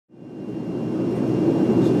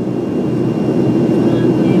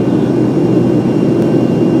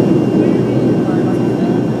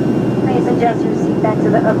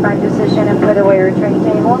put away your tray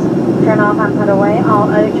tables. Turn off and put away all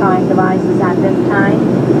electronic devices at this time.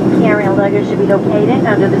 Carry-on luggage should be located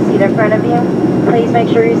under the seat in front of you. Please make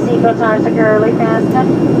sure your seatbelts are securely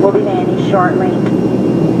fastened. We'll be landing shortly.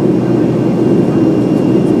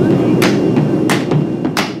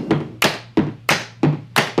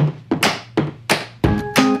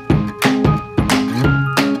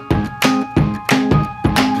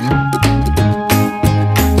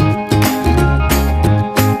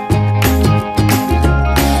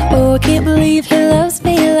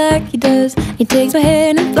 He takes my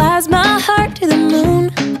hand and flies my heart to the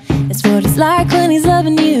moon. That's what it's like when he's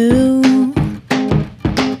loving you.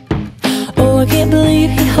 Oh, I can't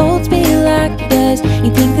believe he holds me like he does.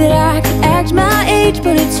 You think that I could act my age,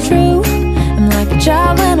 but it's true. I'm like a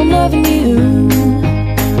child when I'm loving you.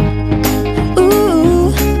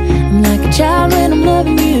 Ooh, I'm like a child when I'm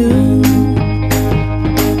loving you.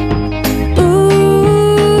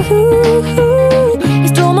 Ooh, he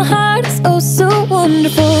stole my heart, it's oh so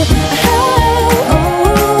wonderful.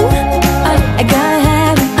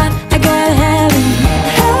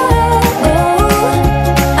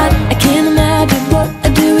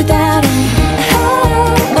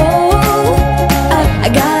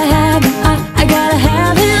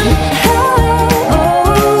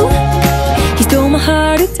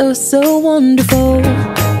 So wonderful.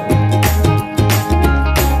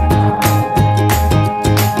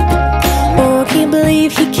 Oh, I can't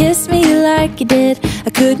believe he kissed me like he did. I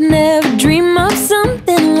could never dream of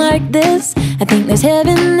something like this. I think there's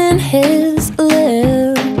heaven in his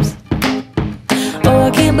lips. Oh,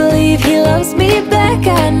 I can't believe he loves me back.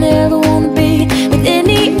 I never wanna be with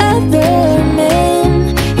any other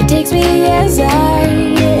man. He takes me as I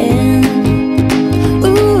am.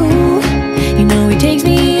 Ooh, you know he takes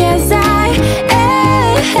me as I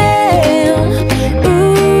am.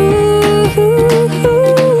 Ooh,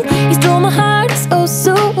 he stole my heart, it's oh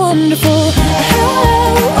so wonderful.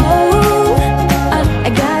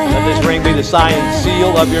 Let this ring be the sign and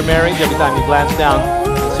seal of your marriage. Every time you glance down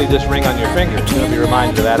and see this ring on your finger, it's going to be a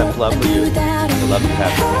reminder of Adam's love for you, the love you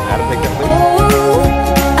have for him. Adam, take that, please.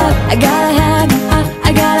 I gotta have him,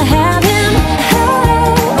 I gotta have him.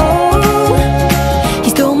 Oh, he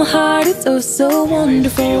stole my heart, it's oh so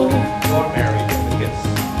wonderful. Your marriage with a kiss.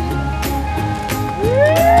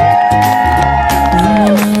 When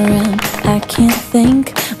you're not around, I can't think.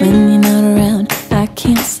 When you're not around, I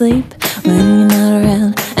can't sleep. When you're not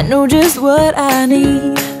around, I know just what I need.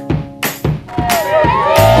 When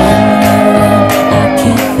you're not around, I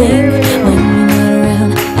can't think. When you're not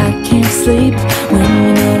around, I can't sleep. When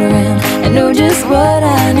you're not around, I know just what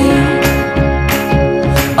I need.